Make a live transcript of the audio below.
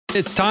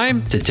It's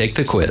time to take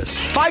the quiz.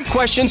 5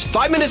 questions,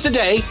 5 minutes a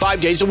day,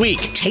 5 days a week.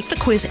 Take the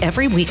quiz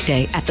every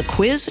weekday at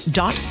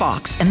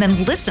thequiz.fox and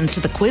then listen to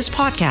the quiz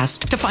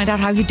podcast to find out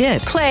how you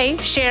did. Play,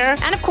 share,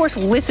 and of course,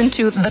 listen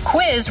to the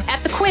quiz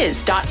at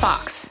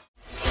thequiz.fox.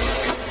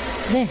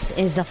 This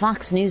is the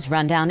Fox News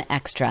Rundown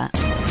Extra.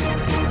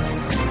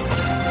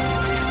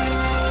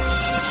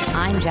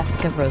 I'm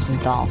Jessica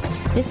Rosenthal.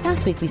 This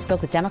past week, we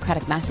spoke with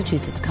Democratic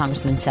Massachusetts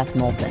Congressman Seth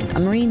Moulton, a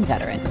Marine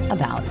veteran,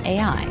 about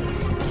AI.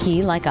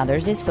 He, like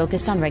others, is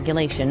focused on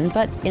regulation,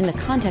 but in the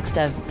context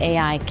of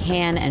AI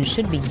can and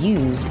should be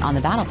used on the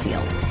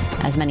battlefield.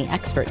 As many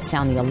experts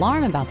sound the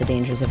alarm about the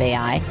dangers of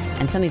AI,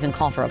 and some even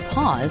call for a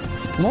pause,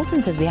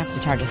 Moulton says we have to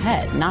charge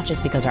ahead, not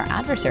just because our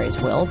adversaries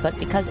will, but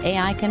because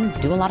AI can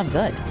do a lot of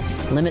good.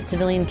 Limit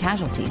civilian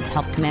casualties,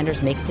 help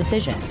commanders make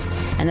decisions,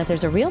 and that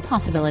there's a real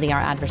possibility our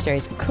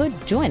adversaries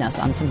could join us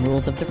on some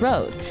rules of the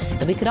road,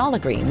 that we could all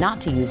agree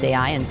not to use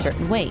AI in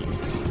certain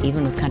ways,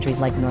 even with countries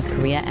like North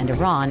Korea and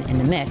Iran in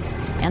the mix,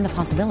 and the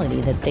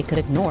possibility that they could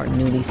ignore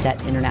newly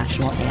set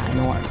international AI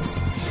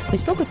norms. We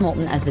spoke with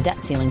Moulton as the debt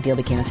ceiling deal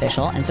became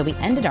official, and so we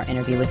ended our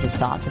interview with his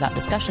thoughts about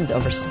discussions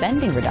over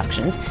spending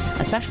reductions,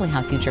 especially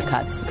how future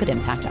cuts could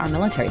impact our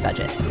military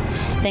budget.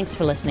 Thanks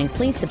for listening.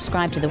 Please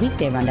subscribe to the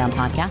Weekday Rundown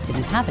podcast if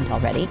you haven't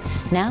already.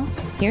 Now,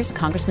 here's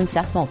Congressman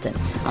Seth Moulton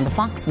on the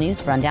Fox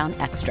News Rundown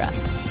Extra.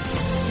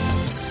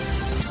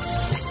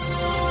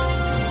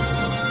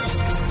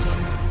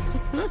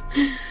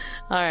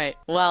 All right.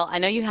 Well, I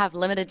know you have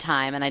limited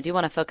time, and I do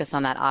want to focus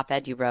on that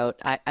op-ed you wrote.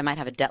 I might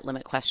have a debt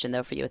limit question,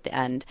 though, for you at the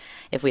end,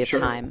 if we have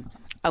time.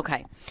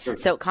 Okay. Sure.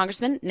 So,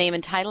 Congressman, name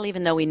and title,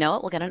 even though we know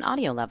it, we'll get an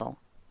audio level.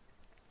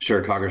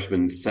 Sure.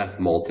 Congressman Seth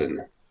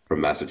Moulton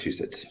from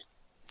Massachusetts.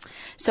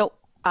 So,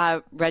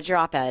 read your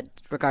op-ed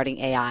regarding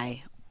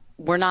AI.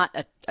 We're not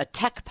a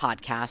tech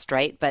podcast,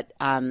 right? But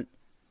I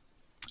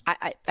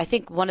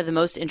think one of the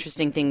most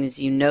interesting things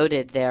you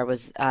noted there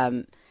was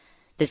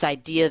this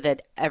idea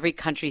that every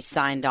country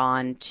signed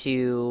on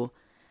to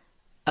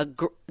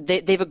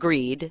they've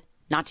agreed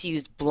not to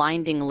use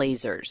blinding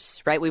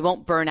lasers, right? We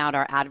won't burn out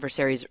our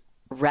adversaries'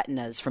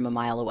 retinas from a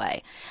mile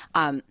away.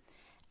 And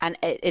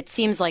it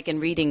seems like in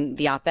reading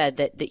the op-ed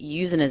that you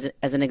use it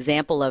as an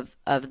example of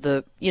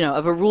a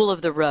rule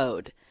of the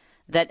road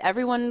that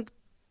everyone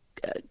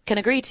can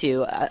agree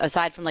to,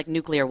 aside from like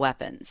nuclear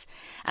weapons.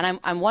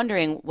 And I'm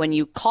wondering, when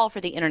you call for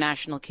the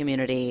international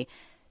community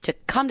to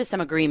come to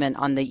some agreement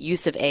on the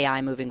use of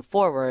AI moving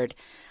forward,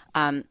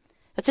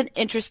 that's an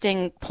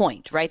interesting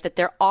point, right? That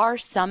there are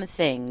some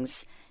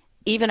things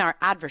even our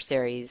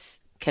adversaries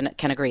can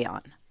agree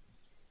on.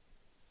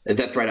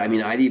 That's right. I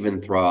mean, I'd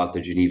even throw out the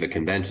Geneva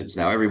Conventions.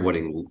 Now,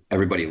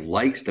 everybody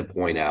likes to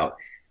point out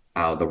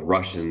how the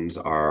Russians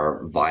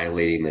are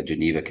violating the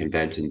Geneva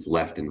Conventions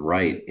left and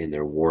right in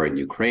their war in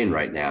Ukraine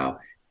right now.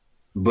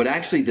 But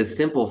actually, the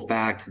simple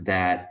fact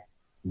that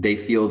they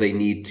feel they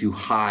need to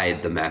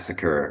hide the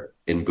massacre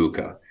in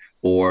Bucha,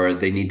 or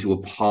they need to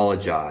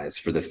apologize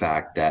for the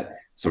fact that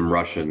some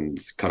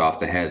Russians cut off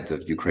the heads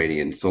of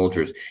Ukrainian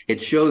soldiers,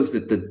 it shows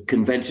that the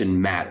convention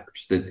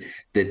matters,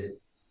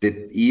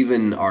 that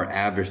even our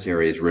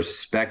adversaries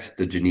respect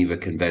the Geneva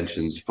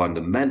Conventions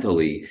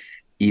fundamentally,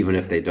 even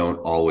if they don't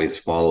always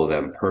follow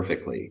them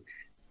perfectly.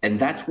 And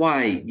that's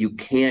why you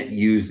can't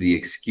use the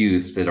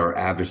excuse that our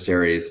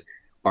adversaries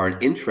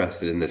aren't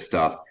interested in this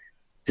stuff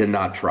to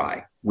not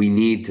try. We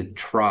need to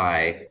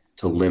try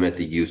to limit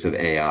the use of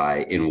AI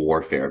in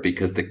warfare,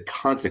 because the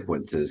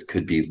consequences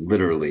could be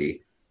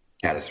literally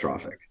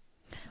catastrophic.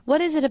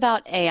 What is it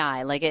about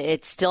AI? Like,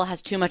 it still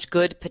has too much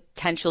good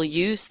potential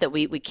use that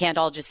we can't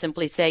all just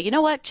simply say, you know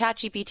what,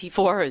 ChatGPT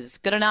 4 is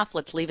good enough.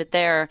 Let's leave it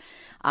there.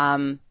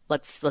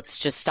 Let's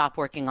just stop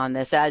working on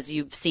this. As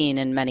you've seen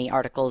in many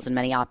articles and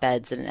many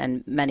op-eds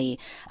and many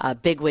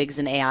bigwigs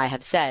in AI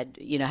have said,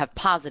 have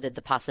posited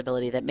the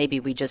possibility that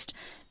maybe we just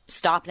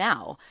stop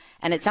now.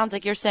 And it sounds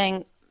like you're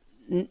saying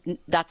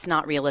that's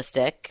not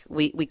realistic.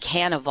 We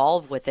can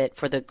evolve with it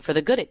for the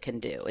good it can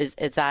do. Is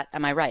that,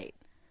 am I right?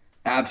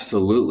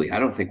 Absolutely. I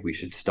don't think we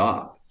should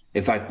stop.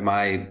 In fact,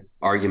 my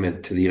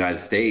argument to the United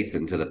States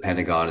and to the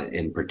Pentagon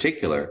in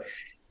particular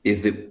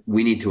is that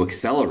we need to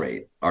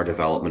accelerate our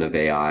development of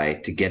AI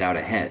to get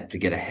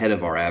ahead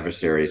of our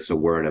adversaries, so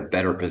we're in a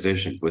better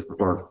position with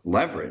more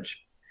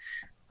leverage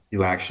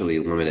to actually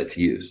limit its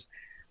use.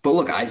 But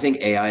look, I think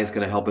AI is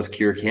going to help us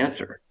cure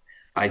cancer.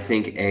 I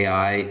think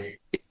AI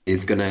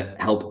is going to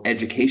help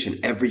education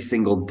every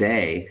single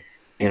day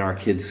in our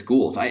kids'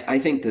 schools. I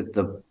think that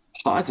the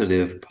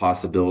positive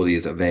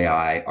possibilities of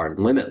AI are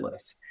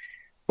limitless,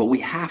 but we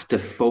have to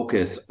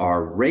focus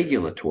our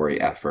regulatory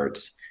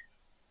efforts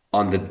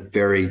on the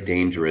very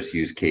dangerous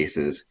use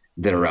cases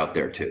that are out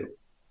there too.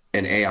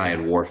 And AI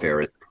in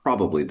warfare is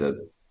probably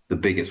the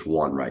biggest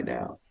one right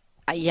now.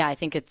 Yeah, I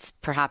think it's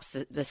perhaps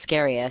the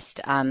scariest.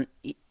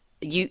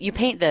 You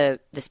paint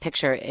this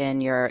picture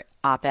in your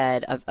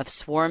op-ed of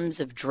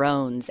swarms of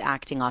drones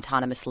acting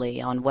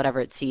autonomously on whatever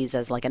it sees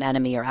as like an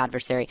enemy or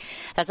adversary.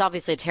 That's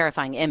obviously a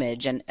terrifying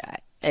image, and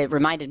it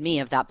reminded me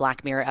of that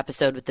Black Mirror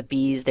episode with the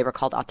bees. They were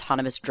called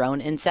autonomous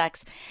drone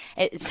insects.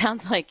 It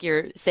sounds like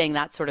you're saying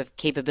that sort of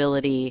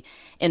capability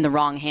in the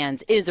wrong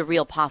hands is a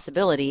real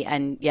possibility,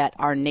 and yet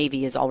our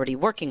Navy is already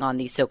working on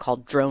these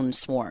so-called drone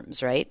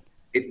swarms, right?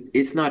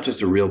 It's not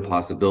just a real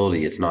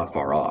possibility, it's not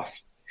far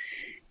off.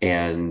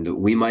 And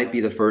we might be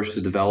the first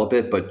to develop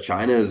it, but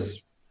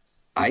China's,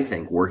 I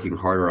think, working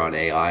harder on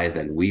AI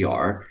than we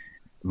are.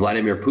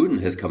 Vladimir Putin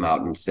has come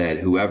out and said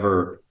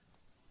whoever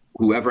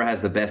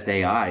has the best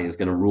AI is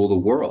going to rule the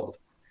world.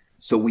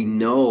 So we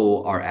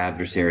know our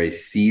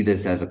adversaries see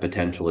this as a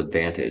potential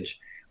advantage.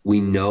 We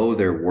know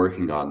they're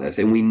working on this.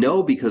 And we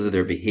know because of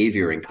their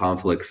behavior in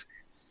conflicts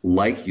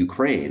like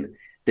Ukraine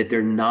that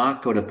they're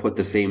not going to put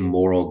the same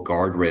moral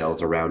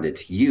guardrails around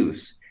its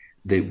use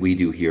that we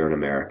do here in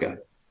America.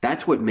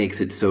 That's what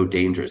makes it so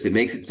dangerous. It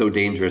makes it so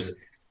dangerous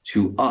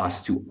to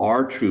us, to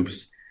our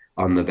troops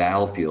on the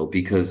battlefield,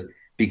 because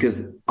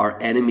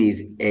our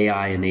enemies'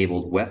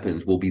 AI-enabled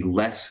weapons will be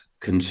less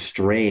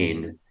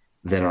constrained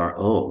than our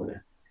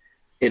own.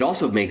 It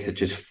also makes it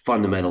just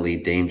fundamentally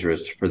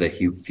dangerous for the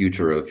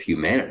future of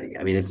humanity.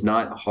 I mean, it's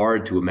not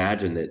hard to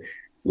imagine that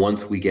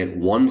once we get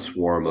one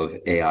swarm of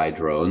AI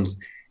drones,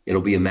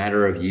 it'll be a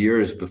matter of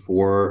years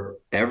before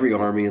every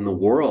army in the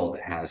world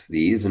has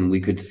these, and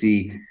we could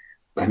see,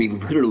 I mean,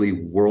 literally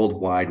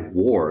worldwide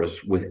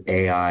wars with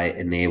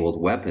AI-enabled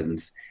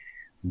weapons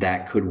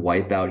that could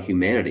wipe out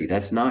humanity.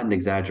 That's not an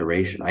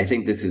exaggeration. I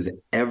think this is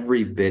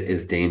every bit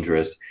as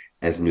dangerous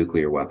as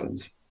nuclear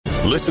weapons.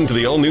 Listen to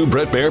the all-new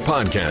Bret Baier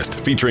podcast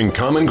featuring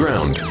Common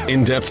Ground,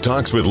 in-depth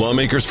talks with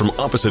lawmakers from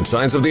opposite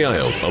sides of the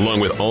aisle, along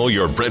with all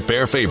your Bret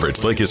Baier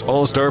favorites like his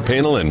all-star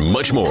panel and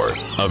much more.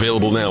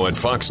 Available now at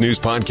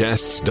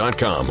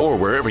foxnewspodcasts.com or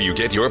wherever you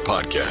get your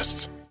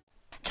podcasts.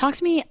 Talk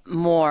to me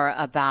more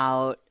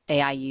about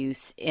AI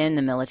use in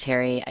the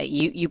military.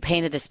 You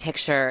painted this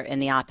picture in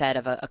the op-ed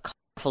of a car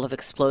full of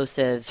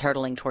explosives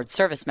hurtling towards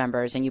service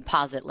members, and you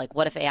posit, like,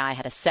 what if AI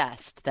had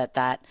assessed that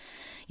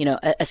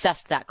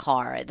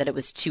car, that it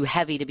was too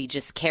heavy to be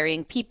just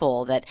carrying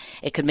people, that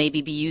it could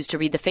maybe be used to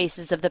read the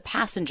faces of the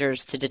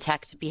passengers to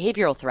detect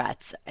behavioral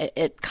threats.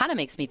 It kind of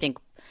makes me think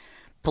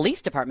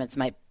police departments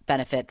might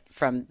benefit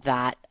from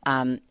that.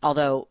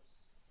 Although,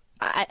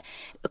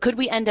 could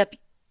we end up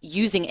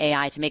using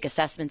AI to make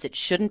assessments it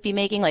shouldn't be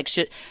making? Like,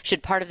 should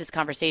part of this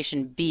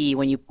conversation be,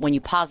 when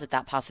you posit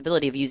that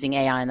possibility of using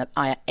AI on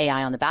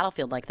the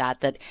battlefield like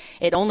that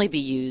it only be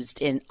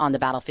used on the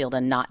battlefield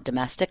and not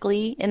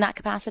domestically in that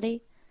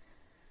capacity?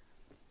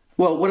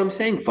 Well, what I'm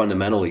saying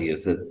fundamentally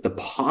is that the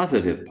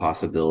positive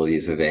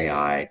possibilities of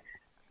AI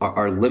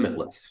are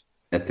limitless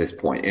at this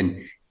point.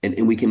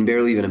 And we can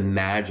barely even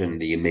imagine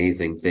the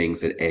amazing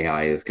things that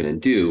AI is going to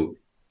do.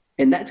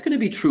 And that's going to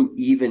be true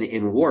even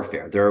in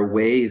warfare. There are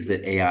ways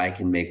that AI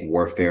can make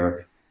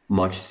warfare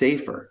much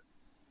safer,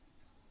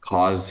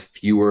 cause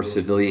fewer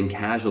civilian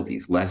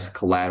casualties, less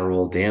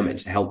collateral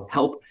damage, to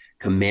help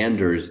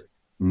commanders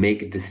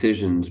make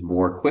decisions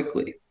more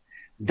quickly.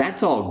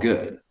 That's all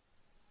good.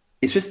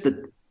 It's just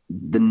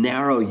the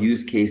narrow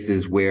use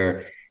cases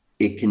where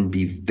it can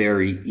be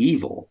very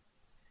evil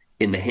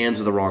in the hands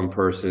of the wrong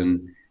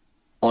person,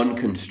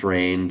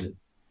 unconstrained,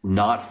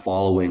 not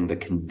following the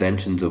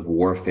conventions of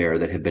warfare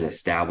that have been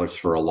established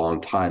for a long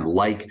time,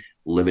 like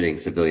limiting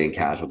civilian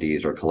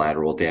casualties or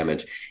collateral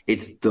damage.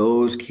 It's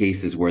those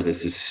cases where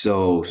this is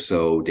so,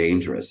 so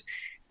dangerous.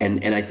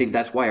 And I think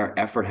that's why our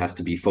effort has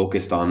to be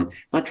focused on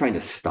not trying to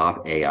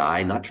stop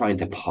AI, not trying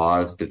to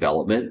pause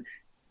development,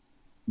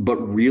 but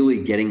really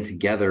getting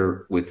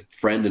together with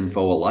friend and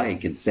foe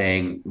alike and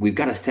saying, we've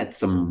got to set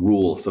some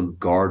rules, some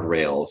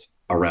guardrails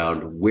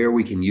around where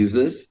we can use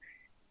this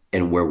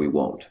and where we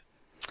won't.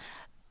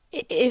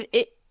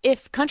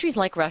 If countries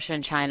like Russia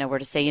and China were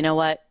to say, you know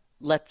what,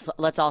 let's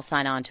all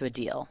sign on to a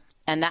deal,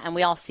 and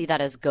we all see that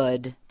as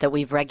good, that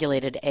we've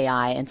regulated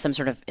AI in some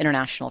sort of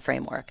international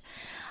framework,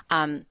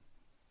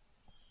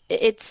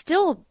 it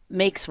still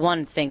makes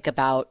one think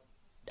about,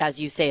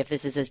 as you say, if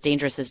this is as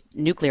dangerous as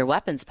nuclear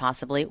weapons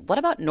possibly, what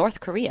about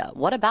North Korea?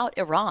 What about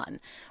Iran?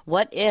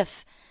 What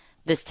if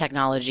this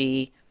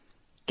technology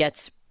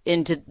gets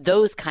into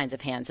those kinds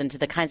of hands, into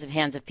the kinds of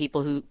hands of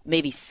people who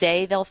maybe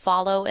say they'll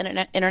follow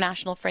an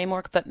international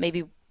framework, but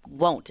maybe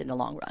won't in the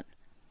long run?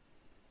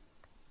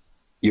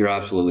 You're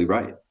absolutely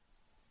right.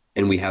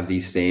 And we have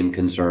these same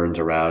concerns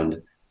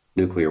around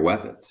nuclear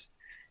weapons.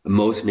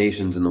 Most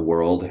nations in the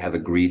world have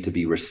agreed to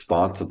be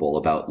responsible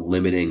about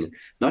limiting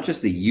not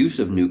just the use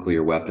of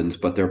nuclear weapons,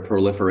 but their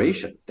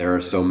proliferation. There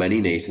are so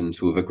many nations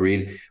who have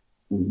agreed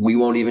we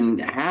won't even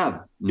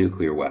have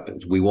nuclear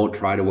weapons. We won't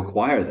try to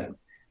acquire them.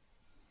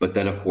 But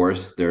then, of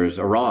course, there's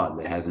Iran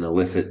that has an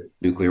illicit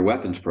nuclear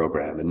weapons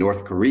program, and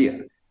North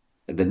Korea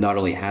that not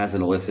only has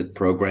an illicit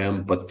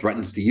program, but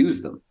threatens to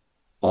use them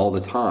all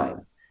the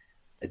time.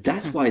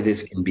 That's why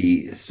this can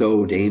be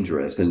so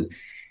dangerous. And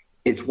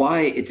it's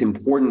why it's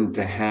important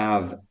to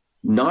have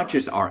not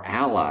just our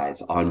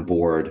allies on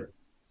board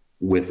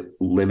with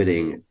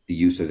limiting the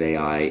use of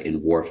AI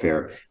in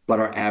warfare, but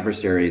our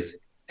adversaries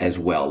as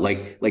well.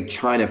 Like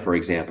China, for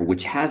example,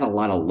 which has a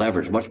lot of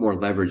leverage, much more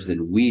leverage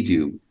than we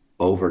do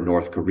over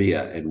North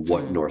Korea and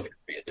what North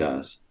Korea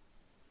does.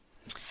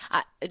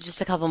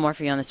 Just a couple more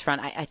for you on this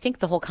front. I think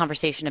the whole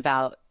conversation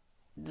about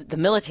the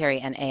military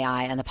and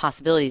AI and the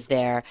possibilities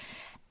there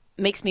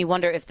makes me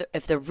wonder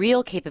if the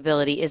real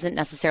capability isn't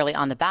necessarily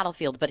on the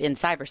battlefield, but in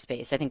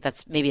cyberspace. I think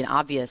that's maybe an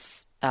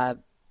obvious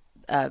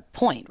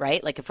point,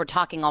 right? Like if we're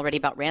talking already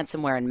about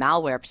ransomware and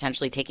malware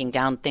potentially taking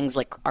down things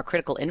like our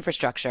critical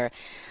infrastructure,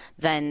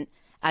 then,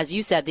 as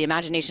you said, the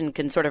imagination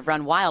can sort of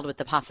run wild with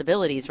the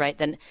possibilities, right?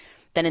 Then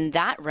in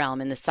that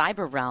realm, in the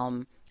cyber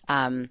realm,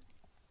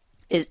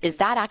 is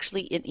that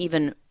actually an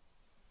even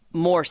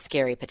more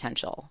scary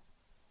potential?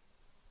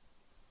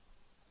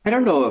 I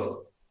don't know if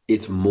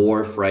it's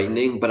more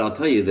frightening, but I'll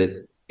tell you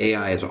that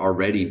AI is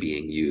already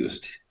being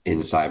used in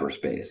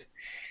cyberspace.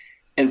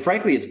 And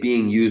frankly, it's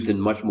being used in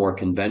much more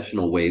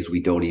conventional ways we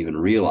don't even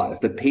realize.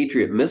 The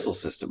Patriot missile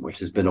system, which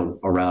has been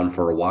around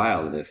for a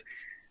while and is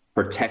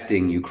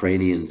protecting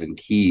Ukrainians in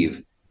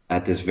Kyiv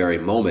at this very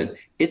moment,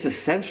 it's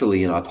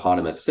essentially an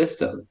autonomous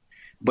system.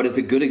 But it's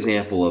a good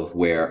example of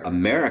where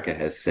America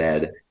has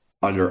said,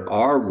 under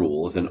our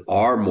rules and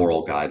our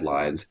moral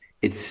guidelines,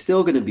 it's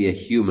still going to be a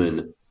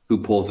human who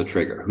pulls the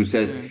trigger, who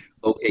says,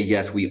 okay,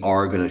 yes, we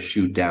are going to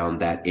shoot down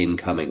that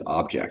incoming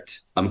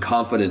object. I'm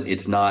confident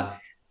it's not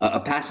a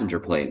passenger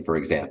plane, for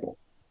example.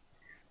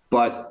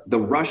 But the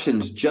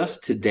Russians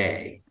just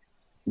today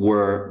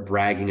were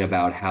bragging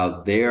about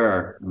how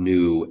their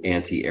new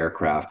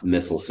anti-aircraft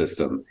missile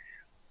system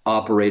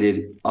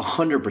operated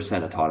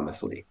 100%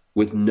 autonomously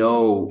with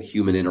no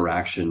human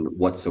interaction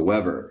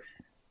whatsoever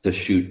to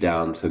shoot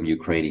down some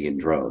Ukrainian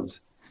drones.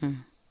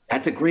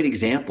 That's a great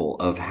example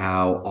of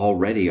how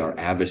already our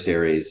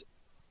adversaries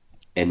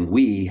and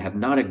we have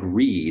not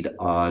agreed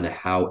on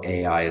how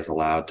AI is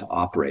allowed to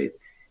operate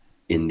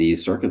in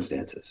these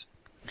circumstances.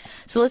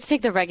 So let's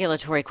take the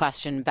regulatory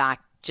question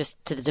back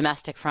just to the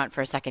domestic front for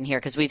a second here,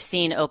 because we've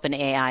seen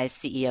OpenAI's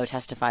CEO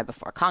testify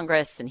before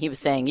Congress, and he was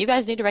saying, you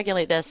guys need to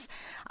regulate this.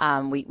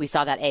 We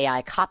saw that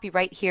AI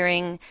copyright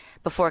hearing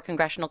before a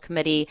congressional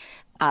committee.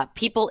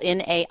 People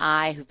in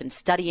AI who've been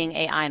studying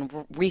AI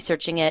and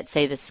researching it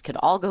say this could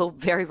all go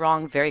very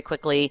wrong very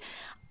quickly.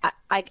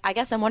 I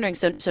guess I'm wondering,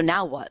 so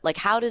now what? Like,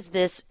 how does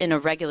this, in a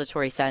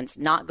regulatory sense,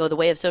 not go the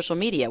way of social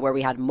media, where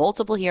we had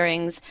multiple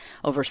hearings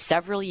over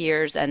several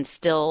years and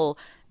still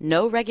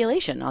no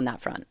regulation on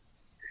that front?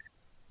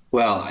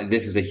 Well,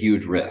 this is a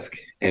huge risk,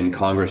 and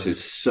Congress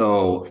is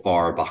so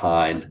far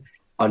behind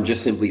on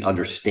just simply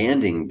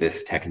understanding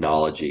this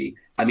technology.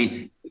 I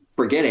mean,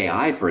 forget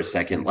AI for a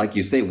second. Like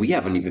you say, we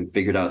haven't even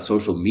figured out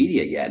social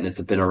media yet, and it's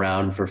been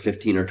around for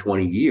 15 or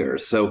 20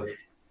 years. So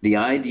the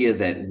idea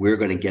that we're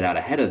going to get out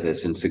ahead of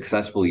this and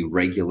successfully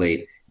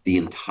regulate the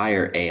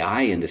entire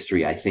AI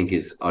industry, I think,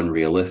 is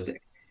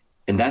unrealistic.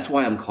 And that's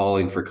why I'm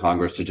calling for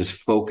Congress to just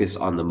focus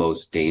on the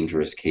most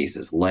dangerous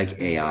cases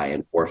like AI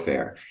and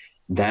warfare.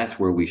 That's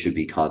where we should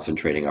be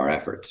concentrating our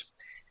efforts.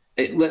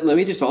 Let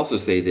me just also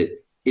say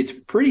that it's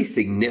pretty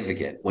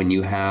significant when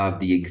you have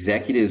the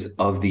executives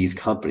of these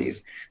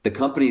companies, the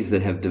companies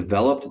that have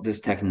developed this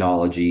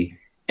technology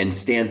and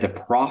stand to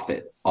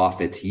profit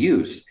off its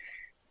use,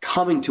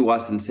 coming to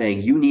us and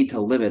saying, you need to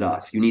limit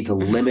us. You need to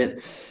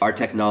limit our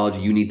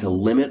technology. You need to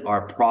limit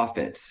our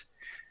profits.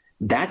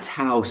 That's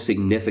how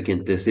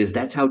significant this is.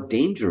 That's how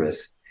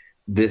dangerous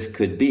this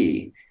could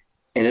be.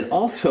 And it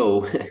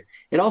also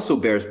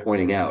bears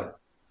pointing out,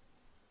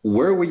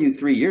 where were you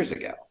 3 years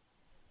ago?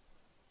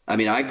 I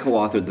mean, I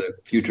co-authored the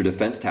Future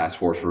Defense Task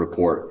Force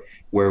report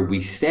where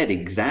we said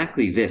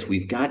exactly this.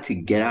 We've got to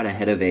get out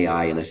ahead of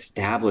AI and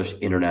establish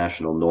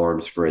international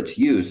norms for its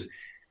use.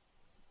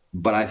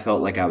 But I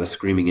felt like I was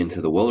screaming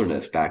into the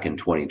wilderness back in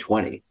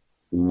 2020.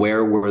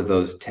 Where were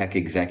those tech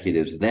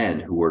executives then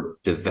who were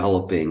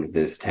developing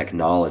this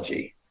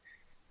technology?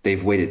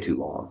 They've waited too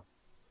long.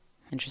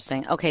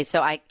 Interesting. Okay,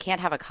 so I can't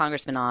have a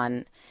congressman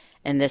on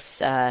in this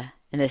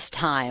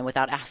time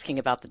without asking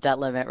about the debt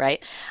limit,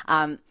 right?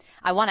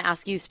 I want to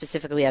ask you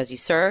specifically, as you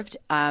served,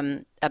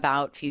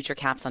 about future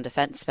caps on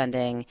defense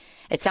spending.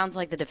 It sounds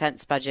like the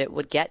defense budget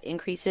would get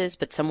increases,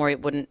 but somewhere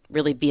it wouldn't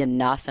really be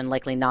enough and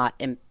likely not,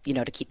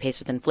 to keep pace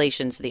with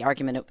inflation. So the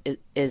argument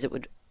is it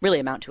would really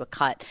amount to a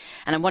cut.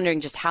 And I'm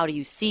wondering, just how do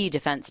you see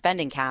defense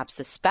spending caps,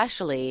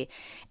 especially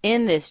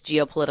in this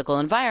geopolitical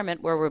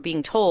environment where we're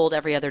being told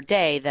every other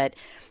day that,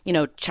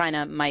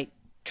 China might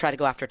try to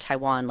go after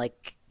Taiwan,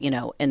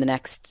 in the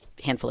next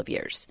handful of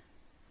years?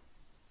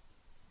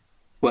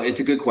 Well,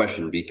 it's a good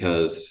question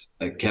because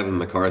Kevin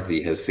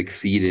McCarthy has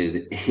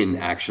succeeded in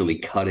actually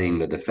cutting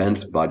the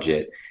defense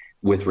budget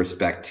with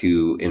respect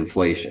to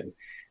inflation.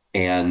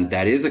 And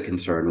that is a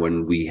concern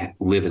when we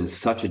live in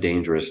such a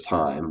dangerous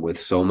time with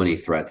so many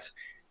threats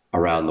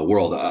around the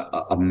world,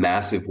 a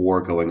massive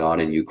war going on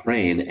in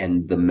Ukraine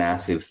and the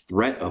massive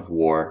threat of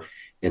war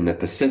in the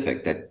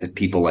Pacific that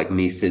people like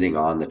me sitting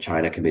on the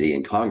China Committee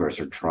in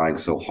Congress are trying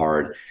so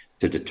hard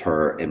to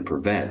deter and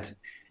prevent.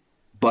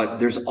 But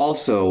there's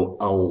also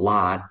a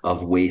lot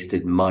of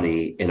wasted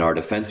money in our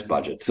defense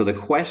budget. So the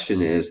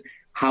question is,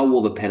 how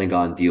will the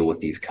Pentagon deal with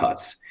these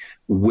cuts?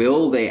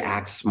 Will they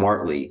act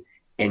smartly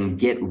and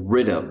get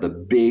rid of the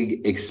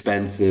big,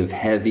 expensive,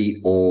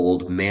 heavy,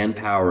 old,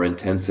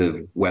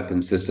 manpower-intensive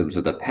weapon systems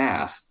of the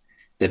past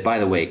that, by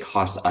the way,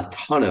 cost a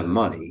ton of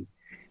money,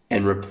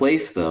 and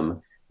replace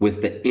them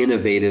with the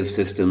innovative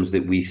systems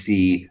that we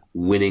see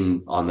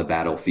winning on the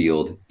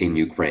battlefield in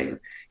Ukraine?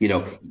 You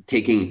know,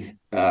 taking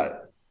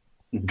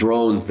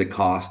drones that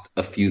cost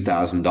a few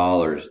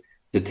 $1,000s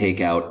to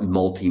take out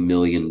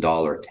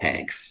multi-million-dollar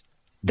tanks.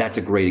 That's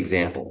a great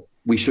example.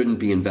 We shouldn't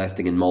be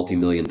investing in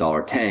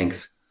multi-million-dollar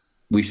tanks.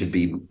 We should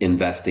be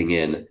investing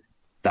in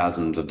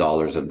thousands of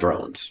dollars of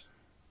drones.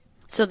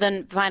 So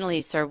then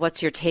finally, sir,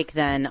 what's your take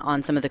then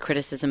on some of the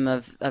criticism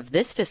of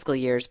this fiscal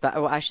year's,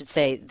 or I should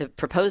say the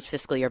proposed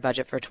fiscal year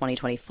budget for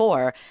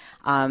 2024?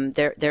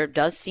 There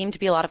does seem to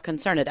be a lot of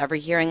concern at every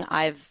hearing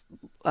I've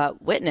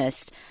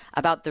witnessed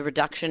about the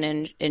reduction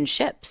in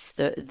ships,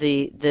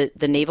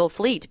 the naval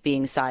fleet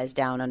being sized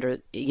down under,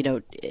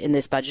 in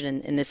this budget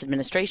and in this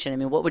administration. I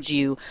mean, what do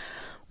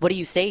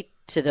you say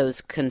to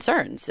those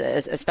concerns,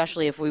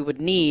 especially if we would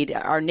need,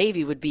 our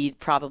Navy would be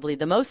probably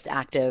the most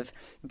active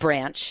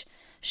branch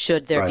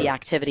should there be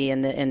activity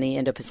in the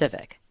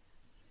Indo-Pacific?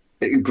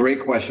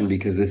 Great question,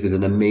 because this is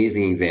an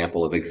amazing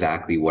example of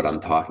exactly what I'm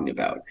talking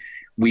about.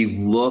 We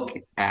look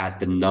at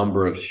the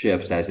number of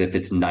ships as if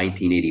it's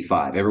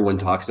 1985. Everyone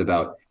talks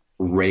about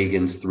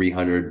Reagan's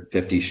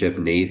 350-ship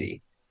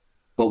Navy.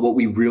 But what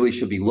we really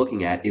should be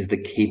looking at is the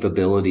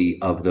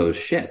capability of those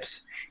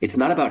ships. It's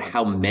not about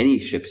how many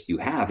ships you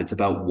have. It's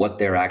about what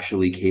they're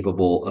actually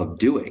capable of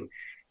doing.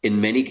 In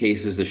many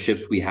cases, the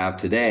ships we have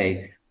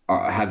today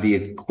have the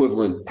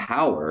equivalent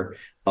power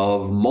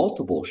of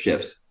multiple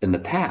ships in the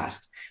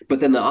past.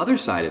 But then the other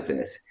side of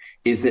this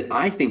is that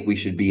I think we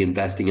should be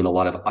investing in a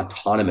lot of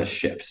autonomous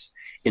ships,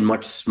 in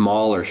much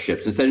smaller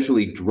ships,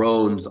 essentially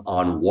drones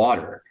on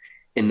water.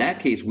 In that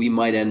case, we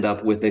might end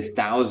up with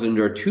 1,000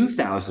 or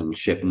 2,000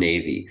 ship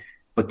Navy,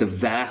 but the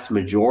vast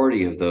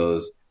majority of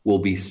those will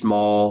be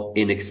small,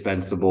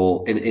 inexpensive,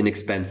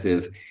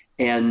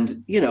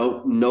 and,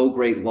 no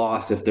great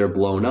loss if they're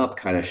blown up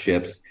kind of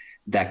ships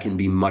that can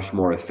be much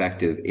more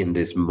effective in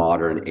this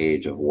modern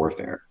age of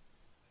warfare.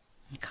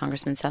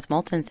 Congressman Seth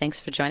Moulton, thanks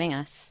for joining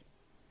us.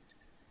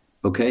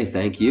 Okay,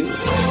 thank you.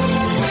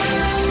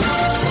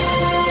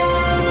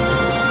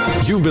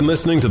 You've been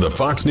listening to the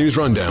Fox News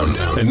Rundown.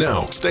 And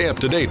now, stay up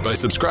to date by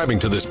subscribing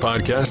to this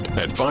podcast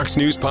at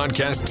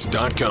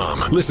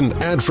foxnewspodcasts.com. Listen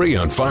ad-free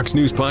on Fox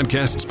News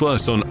Podcasts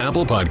Plus on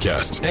Apple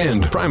Podcasts.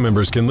 And Prime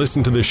members can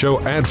listen to the show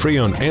ad-free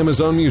on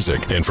Amazon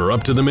Music. And for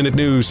up-to-the-minute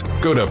news,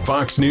 go to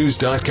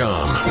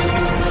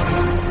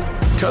foxnews.com.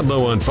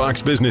 Kudlow on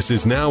Fox Business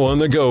is now on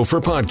the go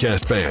for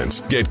podcast fans.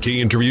 Get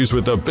key interviews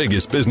with the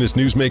biggest business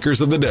newsmakers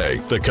of the day.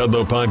 The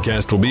Kudlow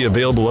podcast will be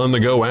available on the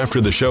go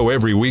after the show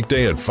every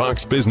weekday at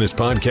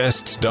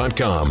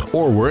foxbusinesspodcasts.com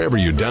or wherever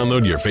you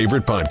download your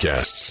favorite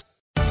podcasts.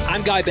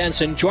 I'm Guy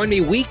Benson. Join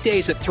me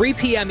weekdays at 3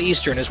 p.m.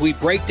 Eastern as we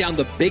break down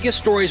the biggest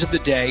stories of the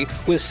day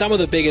with some of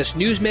the biggest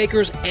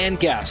newsmakers and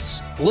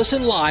guests.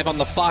 Listen live on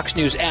the Fox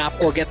News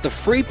app or get the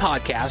free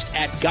podcast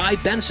at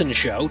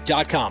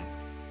GuyBensonShow.com.